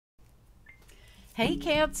Hey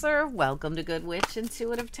Cancer, welcome to Good Witch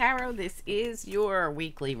Intuitive Tarot. This is your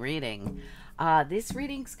weekly reading. This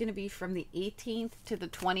reading is going to be from the 18th to the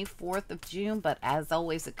 24th of June, but as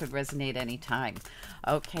always, it could resonate anytime.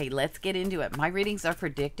 Okay, let's get into it. My readings are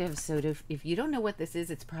predictive, so if you don't know what this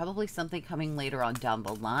is, it's probably something coming later on down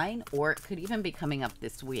the line, or it could even be coming up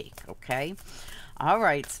this week, okay? All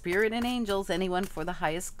right, Spirit and Angels, anyone for the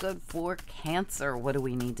highest good for Cancer. What do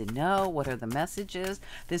we need to know? What are the messages?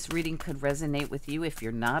 This reading could resonate with you if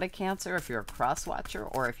you're not a Cancer, if you're a cross watcher,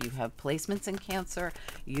 or if you have placements in Cancer.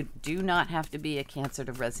 You do not have to be a Cancer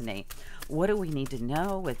to resonate. What do we need to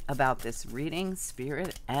know about this reading?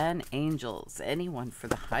 Spirit and Angels, anyone for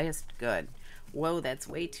the highest good. Whoa, that's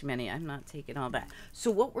way too many. I'm not taking all that.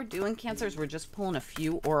 So what we're doing, Cancer, is we're just pulling a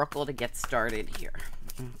few oracle to get started here.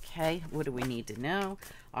 Okay, what do we need to know?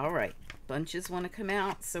 All right, bunches want to come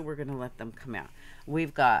out, so we're going to let them come out.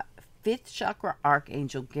 We've got 5th chakra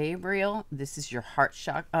Archangel Gabriel. This is your heart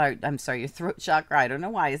chakra. I'm sorry, your throat chakra. I don't know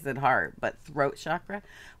why I said heart, but throat chakra.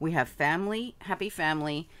 We have family, happy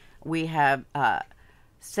family. We have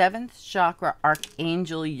 7th chakra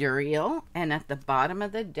Archangel Uriel. And at the bottom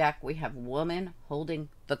of the deck, we have woman holding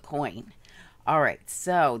the coin. All right,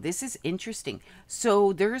 so this is interesting.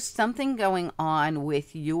 So there's something going on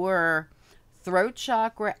with your throat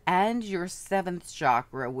chakra and your 7th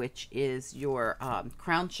chakra, which is your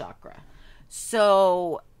crown chakra.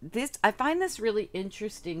 So this, I find this really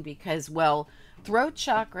interesting because, well, throat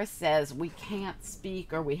chakra says we can't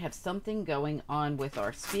speak, or we have something going on with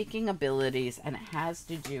our speaking abilities, and it has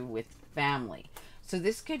to do with family. So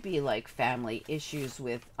this could be like family issues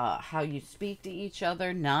with how you speak to each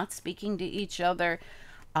other, not speaking to each other,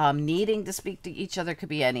 needing to speak to each other, could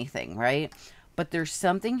be anything, right? But there's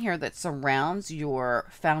something here that surrounds your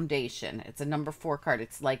foundation. It's a number 4 card.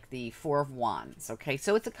 It's like the 4 of Wands, okay?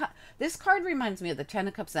 So it's this card reminds me of the 10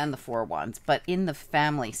 of Cups and the 4 of Wands, but in the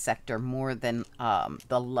family sector more than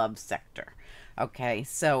the love sector, okay?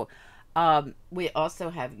 So we also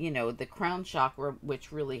have, you know, the crown chakra,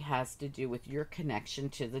 which really has to do with your connection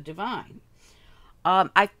to the divine.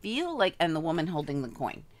 I feel like, and the woman holding the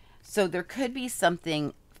coin. So there could be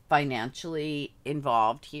something financially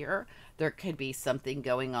involved here. There could be something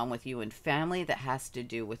going on with you and family that has to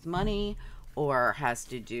do with money, or has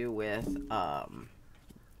to do with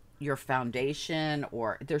your foundation,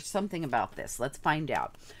 or there's something about this. Let's find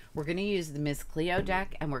out. We're going to use the Ms. Cleo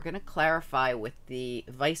deck, and we're going to clarify with the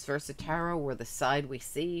vice versa tarot, where the side we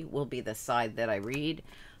see will be the side that I read.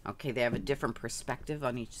 Okay, they have a different perspective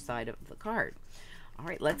on each side of the card. All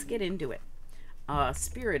right, let's get into it.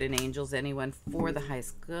 Spirit and Angels, anyone for the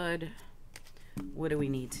highest good. What do we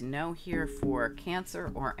need to know here for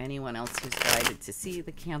Cancer, or anyone else who's guided to see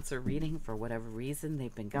the Cancer reading for whatever reason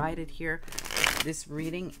they've been guided here? This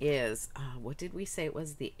reading is, what did we say? It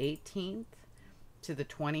was the 18th to the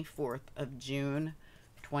 24th of June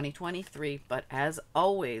 2023, but as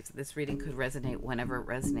always, this reading could resonate whenever it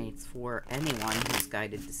resonates for anyone who's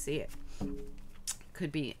guided to see it.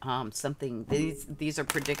 Could be something, these are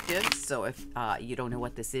predictive, so if you don't know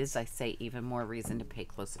what this is, I say even more reason to pay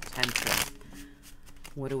close attention.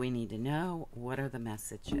 What do we need to know? What are the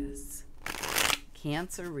messages?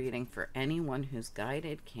 Cancer reading for anyone who's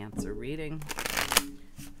guided. Cancer reading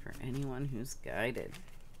for anyone who's guided.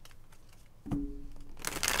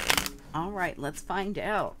 All right, let's find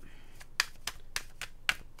out.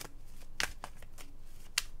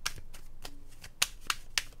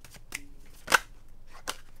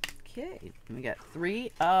 Okay, we got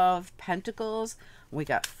 3 of Pentacles. We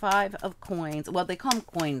got 5 of Coins. Well, they call them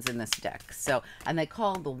coins in this deck. So, and they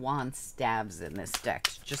call the wand stabs in this deck,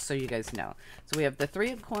 just so you guys know. So we have the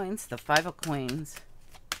 3 of Coins, the 5 of Coins.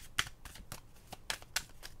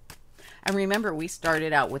 And remember, we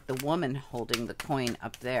started out with the woman holding the coin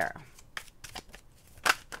up there.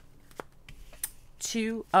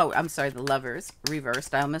 Oh, I'm sorry, the Lovers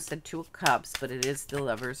reversed. I almost said 2 of Cups, but it is the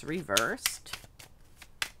Lovers reversed.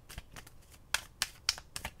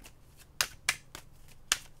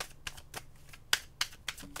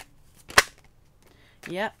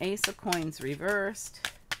 Yep, Ace of Coins reversed.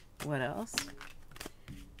 What else?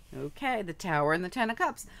 Okay, the Tower and the 10 of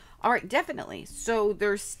Cups. All right, definitely. So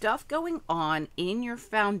there's stuff going on in your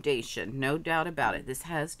foundation, no doubt about it. This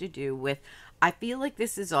has to do with, I feel like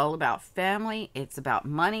this is all about family. It's about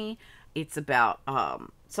money. It's about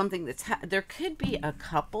something that's, there could be a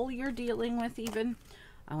couple you're dealing with even.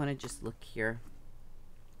 I want to just look here.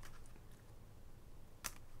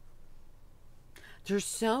 There's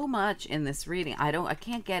so much in this reading. I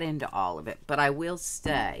can't get into all of it, but I will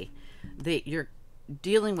say that you're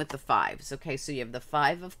dealing with the 5s. Okay, so you have the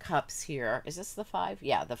 5 of Cups here. Is this the 5?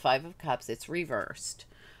 Yeah, the 5 of Cups. It's reversed.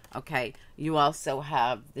 Okay, you also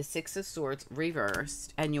have the Six of Swords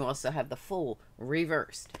reversed, and you also have the Fool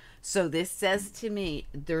reversed. So this says to me,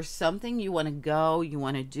 there's something you want to go, you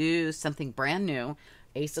want to do, something brand new.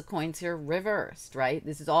 Ace of Coins here reversed, right?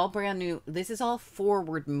 This is all brand new. This is all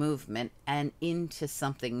forward movement and into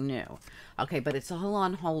something new. Okay, but it's all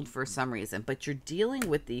on hold for some reason. But you're dealing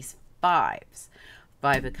with these fives.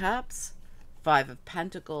 Five of Cups, Five of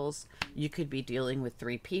Pentacles. You could be dealing with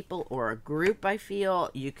three people or a group, I feel.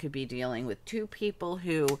 You could be dealing with two people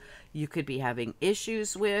who you could be having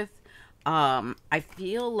issues with. I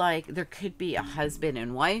feel like there could be a husband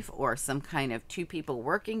and wife or some kind of two people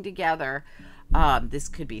working together. This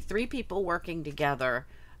could be three people working together.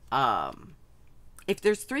 If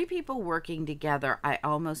there's three people working together, I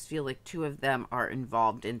almost feel like two of them are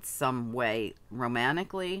involved in some way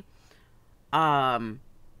romantically. I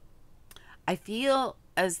feel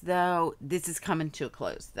as though this is coming to a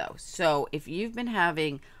close, though. So if you've been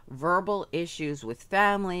having verbal issues with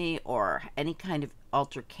family or any kind of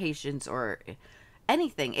altercations or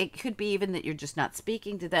anything, it could be even that you're just not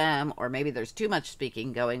speaking to them, or maybe there's too much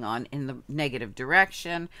speaking going on in the negative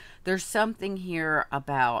direction. There's something here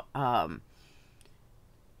about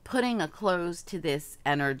putting a close to this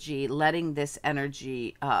energy, letting this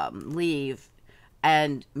energy leave,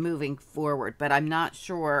 and moving forward. But I'm not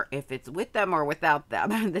sure if it's with them or without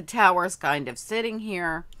them. The Tower's kind of sitting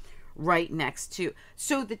here right next to.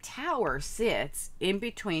 So the Tower sits in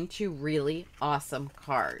between two really awesome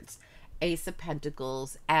cards. Ace of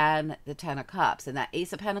Pentacles and the Ten of Cups. And that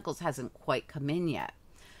Ace of Pentacles hasn't quite come in yet.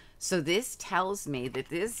 So this tells me that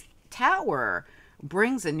this Tower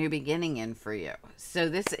brings a new beginning in for you. So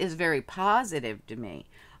this is very positive to me.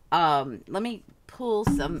 Let me pull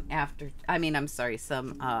some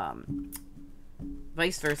some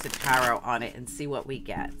vice versa tarot on it and see what we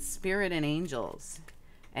get. Spirit and angels,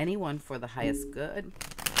 anyone for the highest good.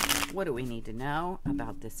 What do we need to know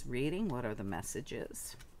about this reading? What are the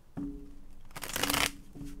messages?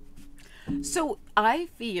 So I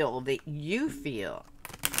feel that you feel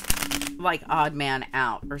like odd man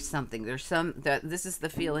out or something. There's this is the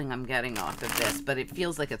feeling I'm getting off of this, but it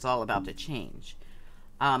feels like it's all about to change.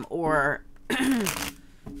 Or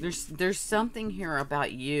there's something here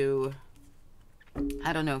about you.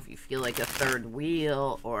 I don't know if you feel like a third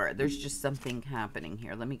wheel, or there's just something happening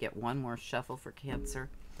here. Let me get one more shuffle for Cancer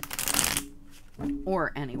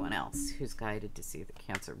or anyone else who's guided to see the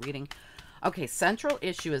Cancer reading. Okay, central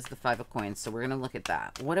issue is the Five of Coins, so we're going to look at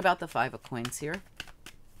that. What about the Five of Coins here?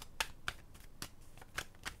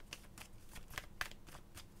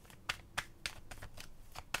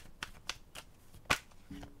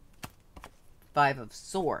 Five of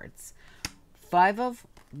Swords, Five of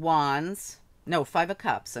Wands, no, Five of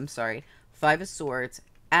Cups, I'm sorry, Five of Swords,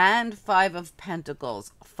 and Five of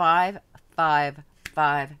Pentacles. 5, 5,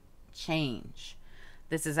 5, change.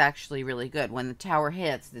 This is actually really good. When the Tower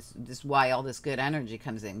hits, this is why all this good energy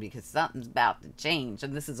comes in, because something's about to change,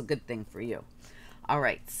 and this is a good thing for you. All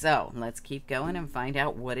right, so let's keep going and find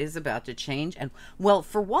out what is about to change. And, well,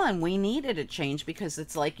 for one, we needed a change because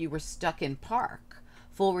it's like you were stuck in park.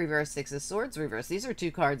 Full reverse, Six of Swords reverse. These are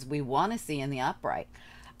two cards we want to see in the upright.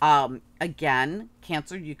 Again,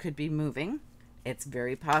 Cancer, you could be moving. It's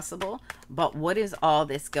very possible. But what is all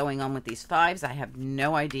this going on with these fives? I have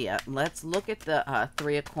no idea. Let's look at the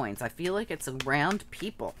Three of Coins. I feel like it's around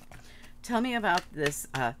people. Tell me about this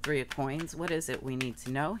Three of Coins. What is it we need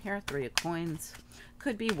to know here? Three of Coins.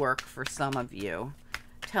 Could be work for some of you.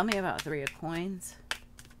 Tell me about Three of Coins.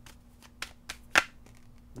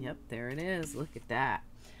 Yep, there it is. Look at that.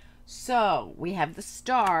 So we have the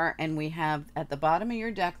Star, and we have at the bottom of your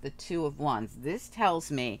deck the Two of Wands. This tells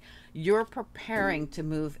me you're preparing to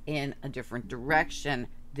move in a different direction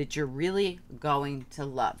that you're really going to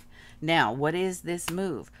love. Now, what is this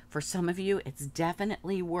move? For some of you, it's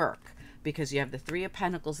definitely work, because you have the Three of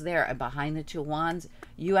Pentacles there, and behind the Two of Wands,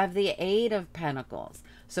 you have the Eight of Pentacles.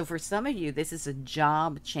 So for some of you, this is a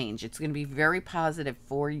job change. It's going to be very positive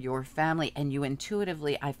for your family, and you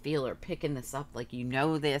intuitively, I feel, are picking this up like you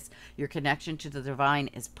know this. Your connection to the divine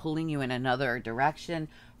is pulling you in another direction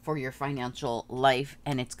for your financial life,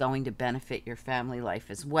 and it's going to benefit your family life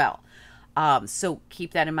as well. So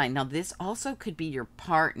keep that in mind. Now, this also could be your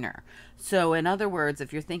partner. So in other words,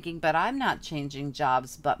 if you're thinking, but I'm not changing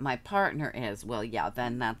jobs, but my partner is, well, yeah,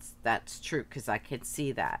 then that's true, because I could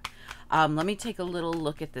see that. Let me take a little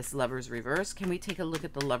look at this Lover's reverse. Can we take a look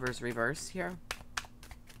at the Lover's reverse here?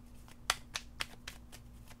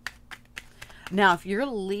 Now, if you're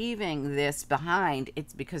leaving this behind,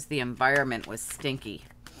 it's because the environment was stinky.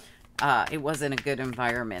 It wasn't a good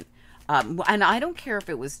environment. And I don't care if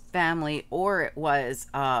it was family or it was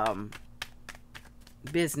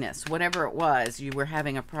business, whatever it was, you were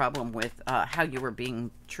having a problem with how you were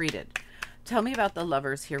being treated. Tell me about the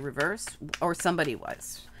Lovers here reversed, or somebody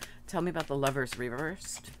was. Tell me about the Lovers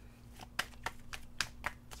reversed.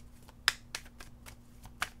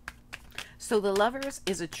 So the Lovers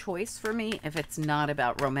is a choice for me if it's not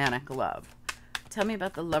about romantic love. Tell me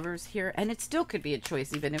about the Lovers here. And it still could be a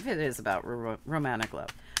choice even if it is about romantic love.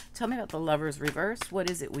 Tell me about the Lovers reversed. What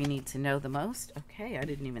is it we need to know the most? Okay, I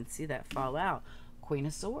didn't even see that fall out. Queen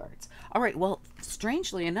of Swords. All right, well,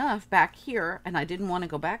 strangely enough, back here, and I didn't want to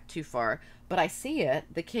go back too far, but I see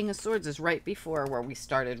it. The King of Swords is right before where we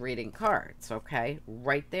started reading cards, okay?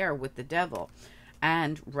 Right there with the Devil.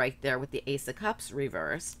 And right there with the Ace of Cups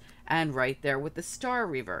reversed. And right there with the Star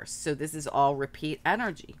reversed. So this is all repeat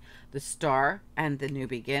energy. The Star and the new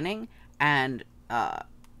beginning, and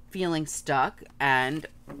feeling stuck and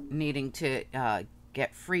needing to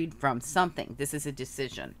get freed from something. This is a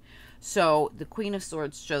decision. So the Queen of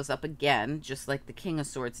Swords shows up again, just like the King of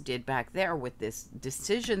Swords did back there, with this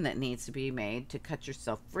decision that needs to be made to cut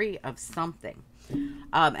yourself free of something.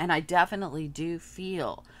 And I definitely do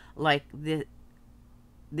feel like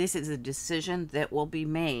this is a decision that will be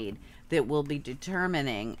made, that will be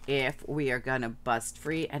determining if we are going to bust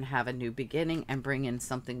free and have a new beginning and bring in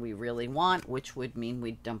something we really want, which would mean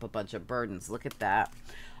we'd dump a bunch of burdens. Look at that.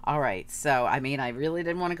 All right, so I mean, I really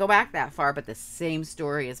didn't want to go back that far, but the same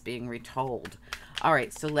story is being retold. All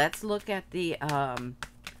right, so let's look at the I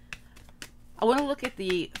want to look at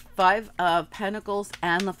the Five of Pentacles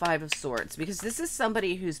and the Five of Swords, because this is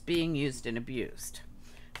somebody who's being used and abused.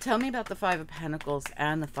 Tell me about the Five of Pentacles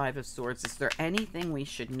and the Five of Swords. Is there anything we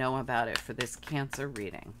should know about it for this Cancer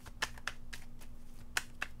reading?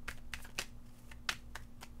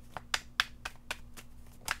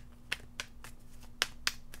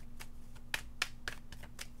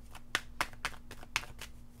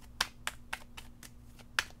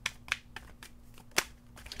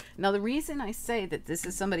 Now, the reason I say that this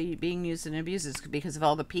is somebody being used and abused is because of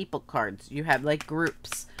all the people cards. You have like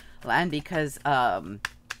groups, and because of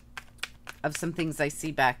some things I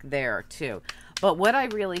see back there too. But what I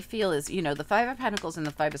really feel is, you know, the Five of Pentacles and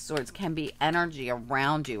the Five of Swords can be energy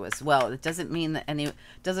around you as well. It doesn't mean that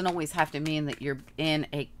doesn't always have to mean that you're in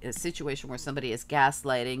a situation where somebody is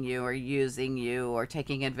gaslighting you or using you or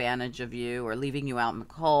taking advantage of you or leaving you out in the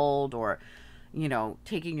cold or, you know,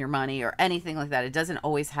 taking your money or anything like that. It doesn't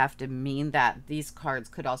always have to mean that. These cards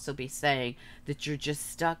could also be saying that you're just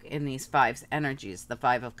stuck in these five energies, the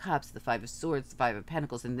Five of Cups, the Five of Swords, the Five of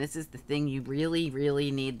Pentacles, and this is the thing you really,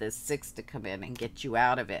 really need this Six to come in and get you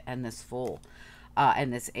out of it, and this Fool,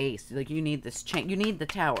 and this Ace. Like, you need this change. You need the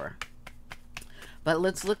Tower. But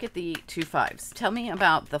let's look at the two fives. Tell me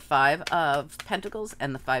about the Five of Pentacles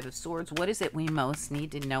and the Five of Swords. What is it we most need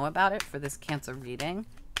to know about it for this Cancer reading?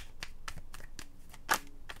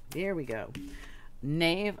 There we go.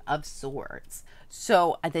 Knave of Swords.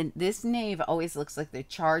 So then this knave always looks like they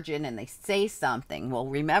charge in and they say something. Well,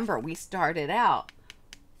 remember, we started out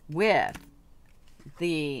with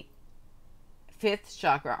the fifth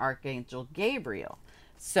chakra archangel Gabriel.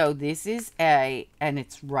 So this is and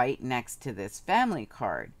it's right next to this family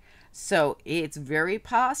card. So it's very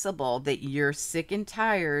possible that you're sick and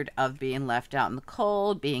tired of being left out in the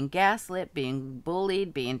cold, being gaslit, being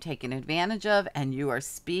bullied, being taken advantage of, and you are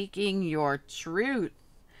speaking your truth.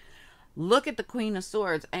 Look at the Queen of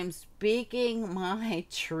Swords. I'm speaking my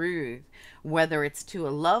truth, whether it's to a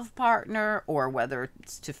love partner or whether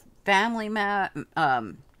it's to family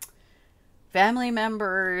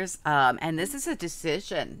members, and this is a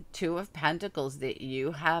decision, Two of Pentacles, that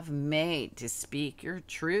you have made to speak your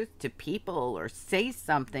truth to people or say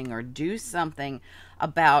something or do something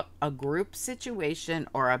about a group situation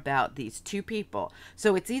or about these two people.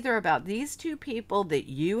 So it's either about these two people that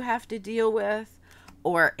you have to deal with,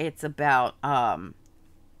 or it's about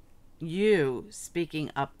you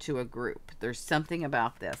speaking up to a group. There's something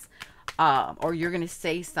about this, or you're going to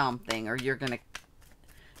say something, or you're going to,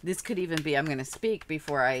 this could even be, I'm going to speak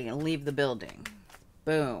before I leave the building.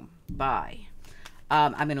 Boom. Bye.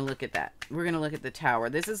 I'm going to look at that. We're going to look at the Tower.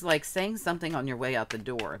 This is like saying something on your way out the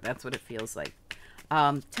door. That's what it feels like.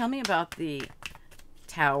 Tell me about the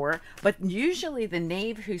Tower. But usually the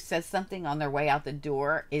knave who says something on their way out the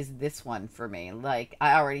door is this one for me. Like,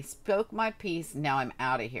 I already spoke my piece. Now I'm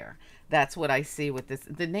out of here. That's what I see with this.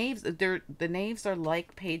 The knaves are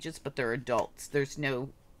like pages, but they're adults. There's no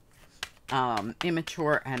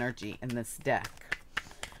immature energy in this deck.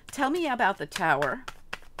 Tell me about the Tower.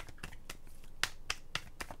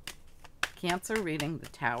 Cancer reading, the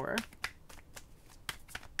Tower.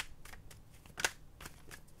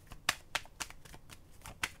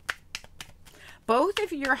 Both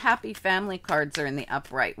of your happy family cards are in the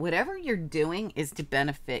upright. Whatever you're doing is to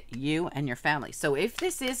benefit you and your family. So if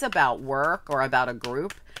this is about work or about a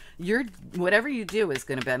group, whatever you do is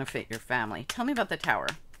going to benefit your family. Tell me about the Tower.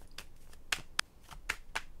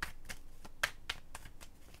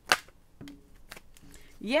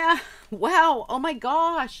 Yeah. Wow. Oh my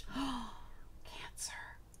gosh. Cancer.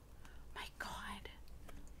 My God.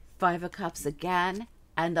 Five of Cups again.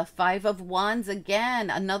 And the Five of Wands again.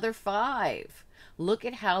 Another five. Look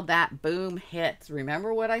at how that boom hits.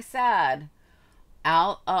 Remember what I said?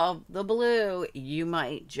 Out of the blue, you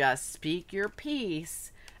might just speak your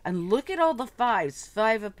piece. And look at all the fives.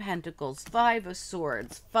 Five of Pentacles, Five of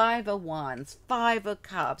Swords, Five of Wands, Five of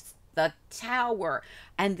Cups, the Tower.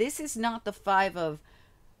 And this is not the Five of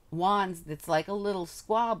Wands that's like a little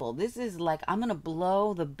squabble. This is like, I'm going to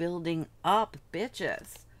blow the building up,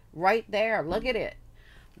 bitches. Right there. Look at it.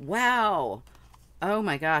 Wow. Oh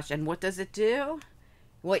my gosh. And what does it do?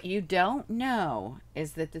 What you don't know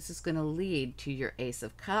is that this is going to lead to your Ace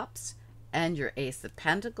of Cups and your Ace of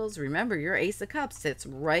Pentacles. Remember, your Ace of Cups sits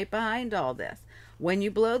right behind all this. When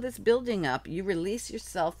you blow this building up, you release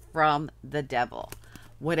yourself from the devil.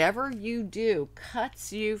 Whatever you do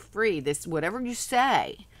cuts you free. Whatever you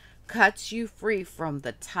say cuts you free from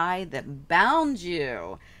the tie that bound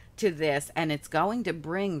you to this, and it's going to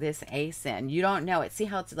bring this ace in. You don't know it. See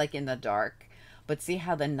how it's like in the dark? But see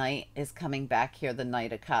how the Knight is coming back here, the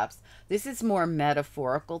Knight of Cups. This is more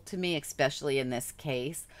metaphorical to me, especially in this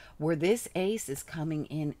case, where this ace is coming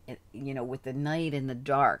in, you know, with the Knight in the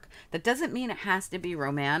dark. That doesn't mean it has to be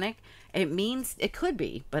romantic. It means, it could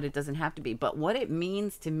be, but it doesn't have to be. But what it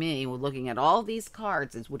means to me, looking at all these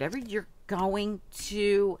cards, is whatever you're going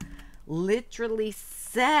to literally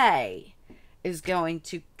say is going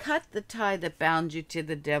to cut the tie that bound you to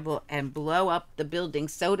the devil and blow up the building,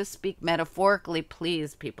 so to speak, metaphorically,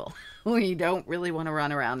 please, people. We don't really want to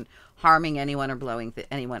run around harming anyone or blowing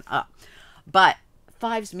anyone up. But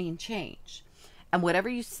fives mean change. And whatever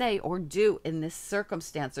you say or do in this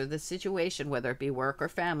circumstance or this situation, whether it be work or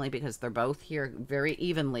family, because they're both here very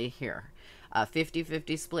evenly here,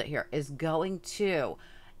 50-50 split here, is going to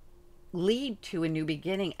lead to a new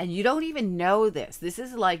beginning. And you don't even know this. This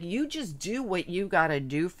is like, you just do what you got to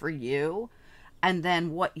do for you. And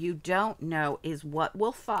then what you don't know is what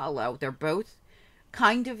will follow. They're both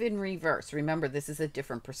kind of in reverse. Remember, this is a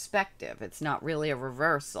different perspective. It's not really a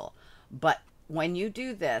reversal. But when you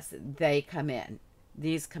do this, they come in.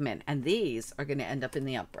 These come in. And these are going to end up in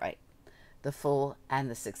the upright. The Fool and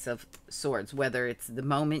the Six of Swords. Whether it's the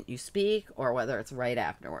moment you speak or whether it's right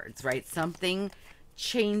afterwards, right? Something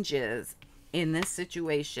changes in this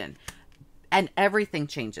situation. And everything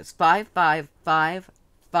changes. 5, 5, 5,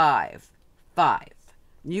 5, 5.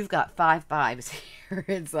 You've got 5 fives here.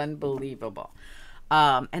 It's unbelievable.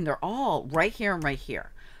 And they're all right here and right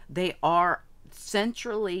here. They are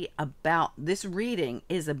centrally about, this reading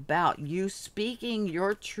is about you speaking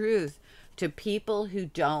your truth to people who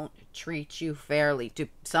don't treat you fairly, to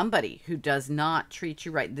somebody who does not treat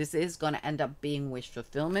you right. This is going to end up being wish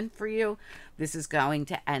fulfillment for you. This is going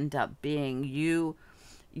to end up being you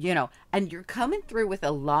know, and you're coming through with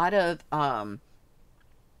a lot of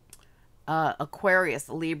Aquarius,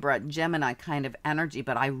 Libra, Gemini kind of energy,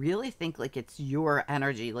 but I really think like it's your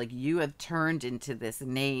energy. Like you have turned into this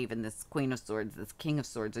Knave and this Queen of Swords, this King of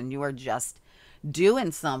Swords, and you are just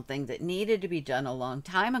doing something that needed to be done a long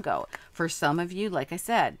time ago. For some of you, like I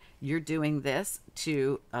said, you're doing this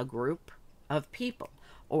to a group of people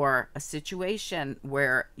or a situation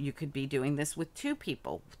where you could be doing this with 2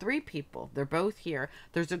 people, 3 people. They're both here.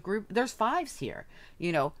 There's a group, there's 5s here,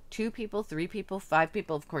 you know, 2 people, 3 people, 5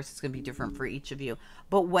 people. Of course, it's going to be different for each of you,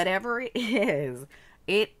 but whatever it is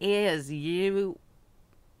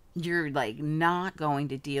you're like not going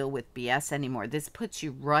to deal with BS anymore. This puts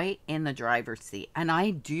you right in the driver's seat. And I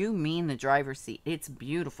do mean the driver's seat. It's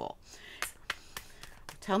beautiful.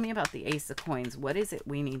 Tell me about the Ace of Coins. What is it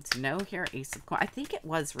we need to know here? Ace of Coins. I think it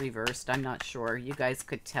was reversed. I'm not sure. You guys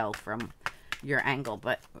could tell from your angle.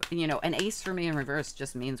 But, you know, an ace for me in reverse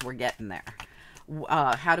just means we're getting there.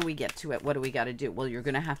 How do we get to it? What do we got to do? Well, you're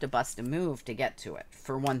going to have to bust a move to get to it.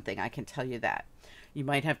 For one thing, I can tell you that. You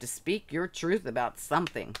might have to speak your truth about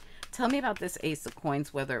something. Tell me about this Ace of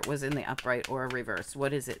Coins, whether it was in the upright or reverse.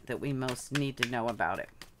 What is it that we most need to know about it?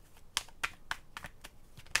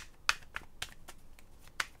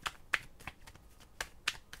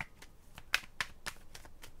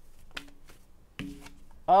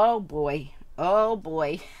 Oh boy. Oh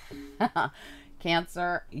boy.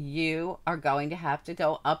 Cancer, you are going to have to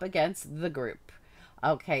go up against the group.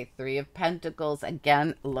 Okay, Three of Pentacles,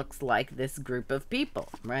 again, looks like this group of people,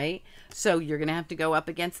 right? So you're going to have to go up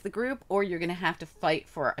against the group, or you're going to have to fight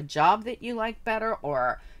for a job that you like better,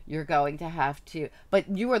 or you're going to have to, but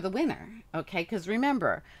you are the winner, okay? Because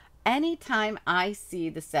remember, anytime I see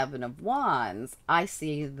the Seven of Wands, I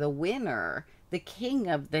see the winner, the king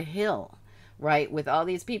of the hill, right? With all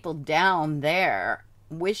these people down there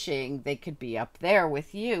wishing they could be up there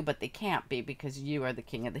with you, but they can't be because you are the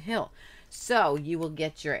king of the hill. So you will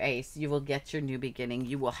get your ace, you will get your new beginning,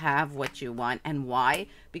 you will have what you want. And why?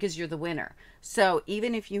 Because you're the winner. So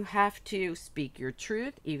even if you have to speak your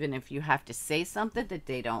truth, even if you have to say something that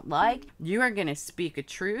they don't like, you are going to speak a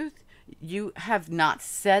truth. You have not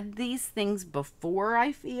said these things before,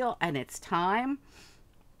 I feel, and it's time.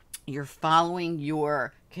 You're following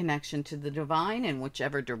your connection to the divine in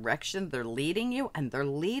whichever direction they're leading you, and they're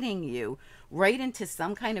leading you right into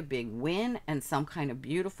some kind of big win and some kind of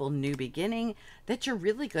beautiful new beginning that you're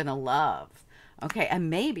really going to love. Okay, and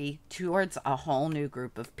maybe towards a whole new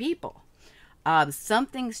group of people.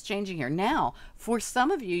 Something's changing here. Now, for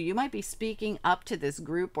some of you, you might be speaking up to this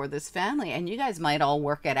group or this family, and you guys might all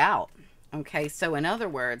work it out. Okay, so in other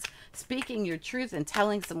words, speaking your truth and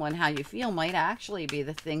telling someone how you feel might actually be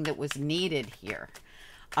the thing that was needed here.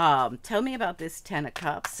 Tell me about this Ten of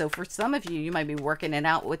Cups. So for some of you, you might be working it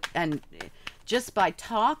out with, and just by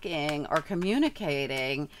talking or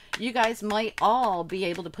communicating, you guys might all be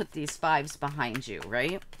able to put these fives behind you,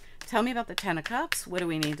 right? Tell me about the Ten of Cups. What do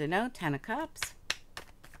we need to know? Ten of Cups.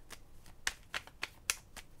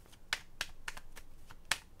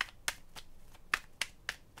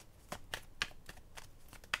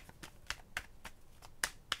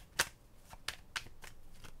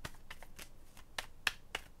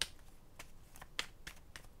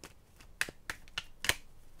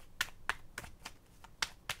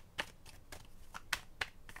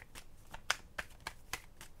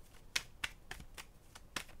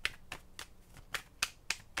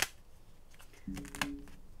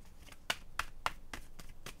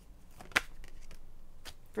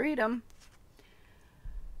 Freedom.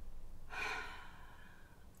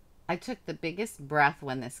 I took the biggest breath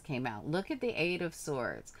when this came out. Look at the Eight of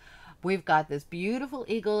Swords. We've got this beautiful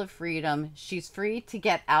eagle of freedom. She's free to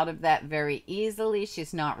get out of that very easily.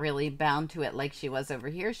 She's not really bound to it like she was over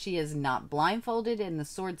here. She is not blindfolded, and the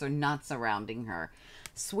swords are not surrounding her.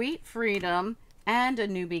 Sweet freedom and a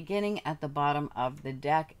new beginning at the bottom of the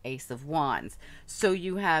deck, Ace of Wands. So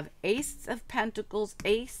you have Ace of Pentacles,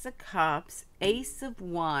 Ace of Cups, Ace of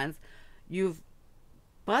Wands. You've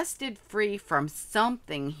busted free from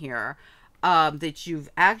something here that you've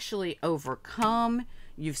actually overcome.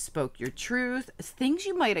 You've spoke your truth. Things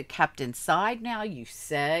you might have kept inside, now you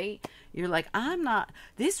say. You're like, I'm not.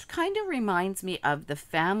 This kind of reminds me of the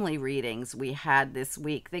family readings we had this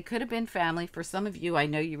week. They could have been family. For some of you, I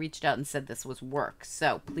know you reached out and said this was work.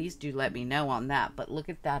 So please do let me know on that. But look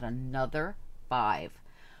at that, another five.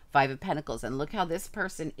 Five of Pentacles. And look how this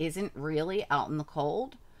person isn't really out in the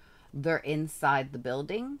cold. They're inside the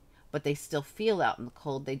building, but they still feel out in the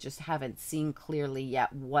cold. They just haven't seen clearly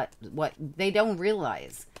yet what they don't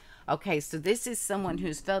realize. Okay, so this is someone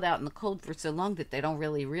who's felt out in the cold for so long that they don't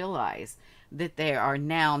really realize that they are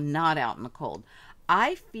now not out in the cold.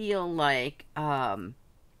 I feel like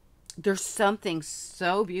there's something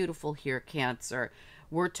so beautiful here, Cancer.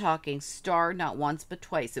 We're talking star, not once but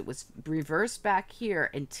twice. It was reversed back here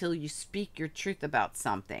until you speak your truth about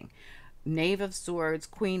something. Knave of Swords,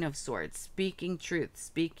 Queen of Swords, speaking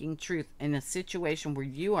truth in a situation where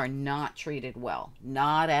you are not treated well.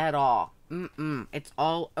 Not at all. It's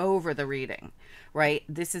all over the reading, right?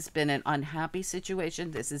 This has been an unhappy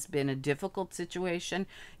situation. This has been a difficult situation.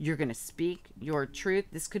 You're going to speak your truth.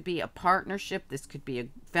 This could be a partnership. This could be a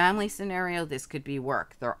family scenario. This could be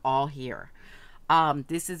work. They're all here.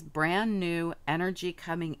 This is brand new energy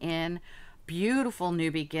coming in. Beautiful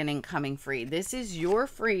new beginning coming free. This is your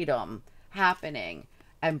freedom happening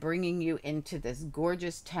and bringing you into this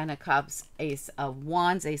gorgeous Ten of Cups, Ace of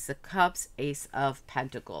Wands, Ace of Cups, Ace of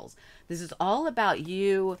Pentacles. This is all about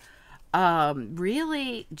you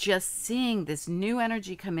really just seeing this new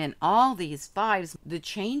energy come in. All these fives, the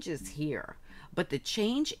change is here, but the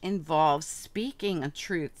change involves speaking a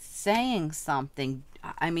truth, saying something.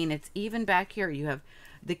 I mean, it's even back here. You have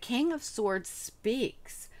the King of Swords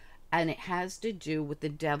speaks. And it has to do with the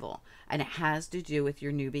devil. And it has to do with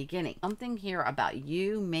your new beginning. Something here about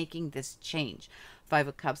you making this change. Five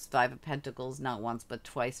of Cups, Five of Pentacles, not once but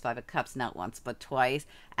twice. Five of Cups, not once but twice.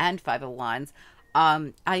 And Five of Wands.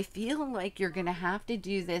 I feel like you're going to have to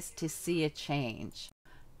do this to see a change.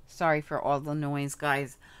 Sorry for all the noise,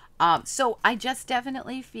 guys. So I just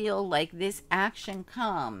definitely feel like this action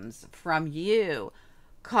comes from you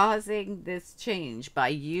causing this change by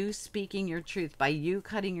you speaking your truth, by you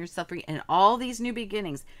cutting yourself free, and all these new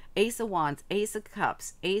beginnings. Ace of Wands, Ace of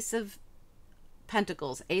Cups, Ace of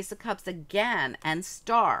Pentacles, Ace of Cups again, and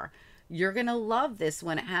Star. You're going to love this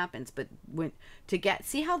when it happens. But when to get,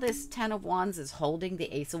 see how this 10 of Wands is holding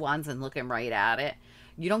the Ace of Wands and looking right at it?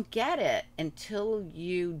 You don't get it until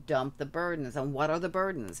you dump the burdens. And what are the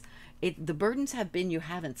burdens? The burdens have been you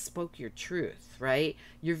haven't spoke your truth, right?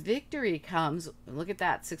 Your victory comes, look at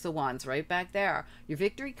that, 6 of Wands right back there. Your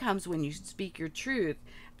victory comes when you speak your truth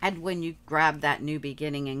and when you grab that new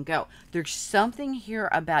beginning and go. There's something here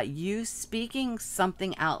about you speaking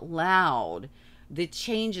something out loud that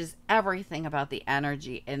changes everything about the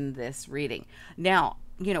energy in this reading. Now,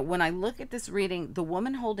 you know, when I look at this reading, the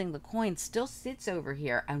woman holding the coin still sits over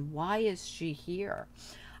here. And why is she here?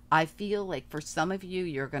 I feel like for some of you,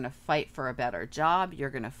 you're going to fight for a better job. You're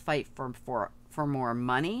going to fight for more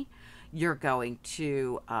money. You're going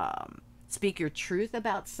to speak your truth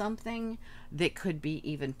about something that could be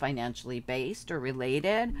even financially based or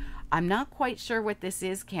related. I'm not quite sure what this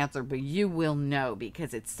is, Cancer, but you will know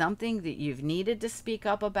because it's something that you've needed to speak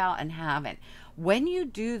up about and haven't. When you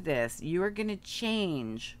do this, you are going to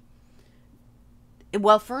change.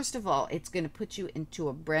 Well, first of all, it's going to put you into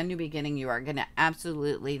a brand new beginning. You are going to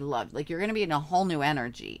absolutely love, like you're going to be in a whole new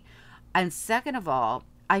energy. And second of all,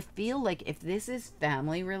 I feel like if this is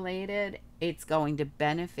family related, it's going to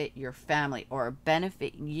benefit your family or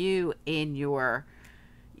benefit you in your,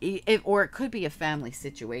 or it could be a family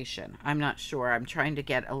situation. I'm not sure. I'm trying to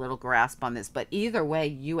get a little grasp on this, but either way,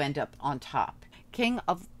 you end up on top. King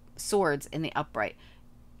of Swords in the upright,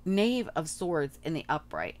 Knave of Swords in the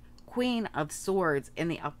upright, Queen of Swords in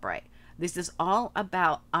the upright. This is all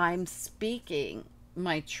about I'm speaking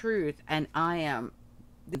my truth, and I am,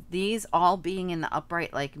 these all being in the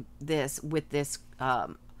upright like this with this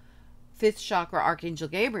fifth chakra Archangel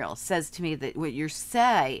Gabriel says to me that what you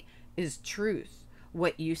say is truth.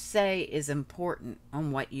 What you say is important,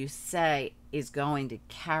 and what you say is going to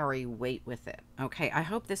carry weight with it. Okay, I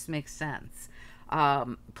hope this makes sense.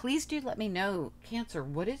 Please do let me know, Cancer,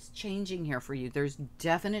 what is changing here for you? There's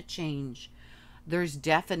definite change. There's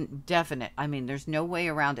definite, I mean, there's no way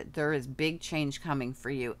around it. There is big change coming for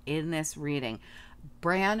you in this reading.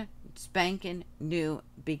 Brand spanking new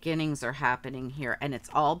beginnings are happening here, and it's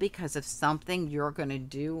all because of something you're going to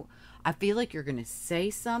do. I feel like you're going to say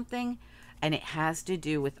something, and it has to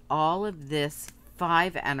do with all of this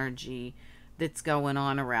 5 energy that's going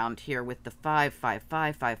on around here with the 5, 5,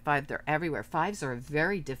 5, 5, 5. They're everywhere. 5s are a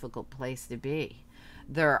very difficult place to be.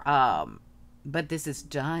 They're but this is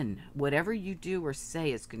done. Whatever you do or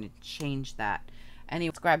say is going to change that. Anyway,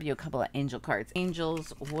 let's grab you a couple of angel cards.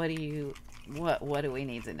 Angels, what do we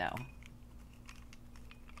need to know?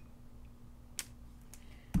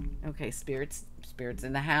 Okay, spirits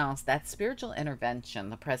in the house. That's spiritual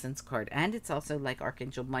intervention, the presence card. And it's also like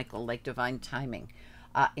Archangel Michael, like divine timing.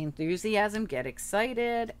 Enthusiasm, get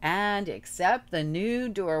excited, and accept the new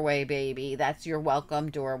doorway, baby. That's your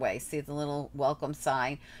welcome doorway. See the little welcome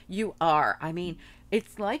sign? You are. I mean,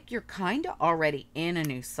 it's like you're kind of already in a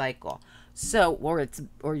new cycle. So,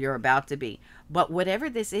 or you're about to be. But whatever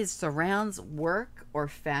this is surrounds work or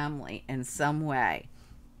family in some way.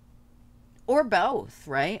 Or both,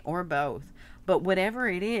 right? Or both. But whatever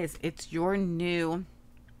it is, it's your new,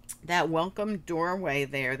 that welcome doorway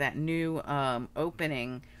there, that new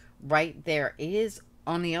opening right there is,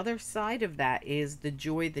 on the other side of that is the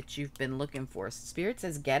joy that you've been looking for. Spirit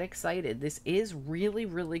says, get excited. This is really,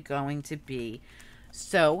 really going to be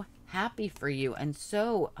so happy for you. And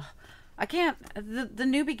so, I can't, the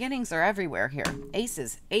new beginnings are everywhere here.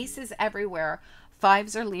 Aces everywhere.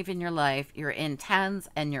 5s are leaving your life. You're in 10s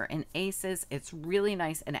and you're in aces. It's really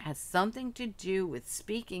nice, and it has something to do with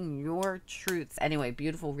speaking your truths. Anyway,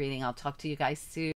 beautiful reading. I'll talk to you guys soon.